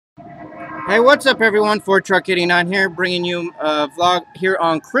Hey, what's up everyone? Ford Truck 89 here, bringing you a vlog here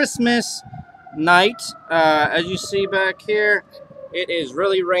on Christmas night. As you see back here, it is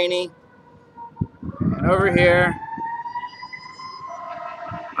really rainy. And over here,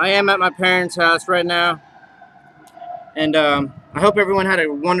 I am at my parents' house right now. And I hope everyone had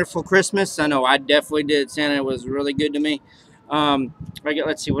a wonderful Christmas. I know I definitely did. Santa was really good to me.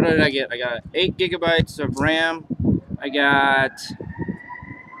 Let's see, what did I get? I got 8 gigabytes of RAM. I got...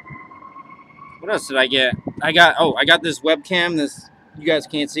 What else did I get? I got this webcam. You guys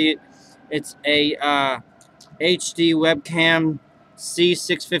can't see it. It's a HD webcam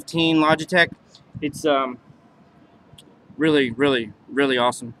C615 Logitech. It's really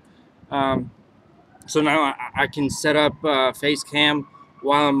awesome. So now I can set up face cam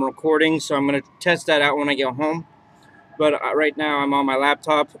while I'm recording. So I'm gonna test that out when I get home. But right now I'm on my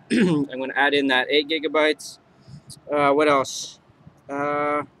laptop. I'm gonna add in that 8 gigabytes. What else?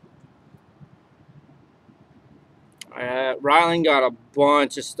 Rylan got a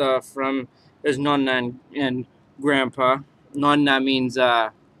bunch of stuff from his nonna and grandpa. Nonna means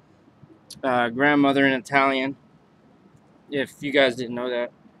grandmother in Italian. If you guys didn't know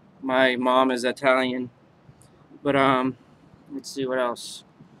that, my mom is Italian. But let's see what else.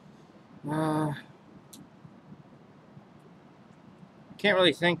 Can't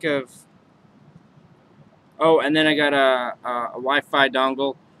really think of. Oh, and then I got a Wi-Fi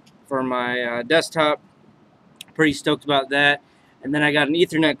dongle for my desktop. Pretty stoked about that. And then I got an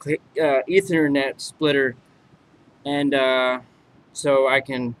Ethernet splitter, and so I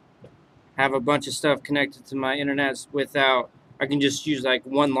can have a bunch of stuff connected to my internet without. I can just use like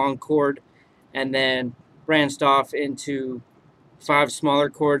one long cord, and then branched off into 5 smaller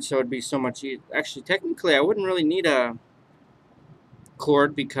cords, so it'd be so much easier. Actually, technically, I wouldn't really need a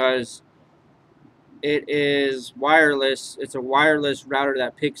cord because it is wireless. It's a wireless router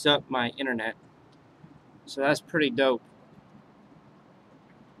that picks up my internet. So that's pretty dope.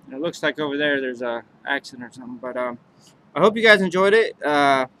 And it looks like over there's a accident or something. But I hope you guys enjoyed it.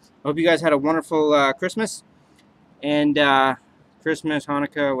 I hope you guys had a wonderful Christmas. And Christmas,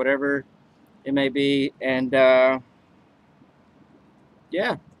 Hanukkah, whatever it may be. And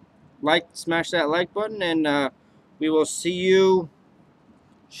yeah, smash that like button. And we will see you.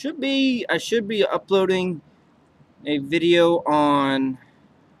 I should be uploading a video on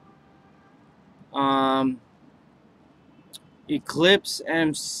Eclipse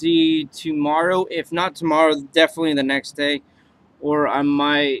MC tomorrow. If not tomorrow, definitely the next day. Or I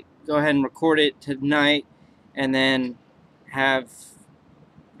might go ahead and record it tonight and then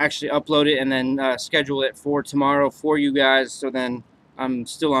actually upload it and then schedule it for tomorrow for you guys, so then I'm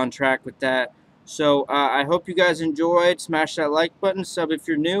still on track with that. So I hope you guys enjoyed. Smash that like button, sub if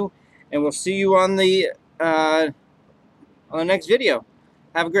you're new, and we'll see you on the next video.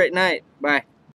 Have a great night. Bye.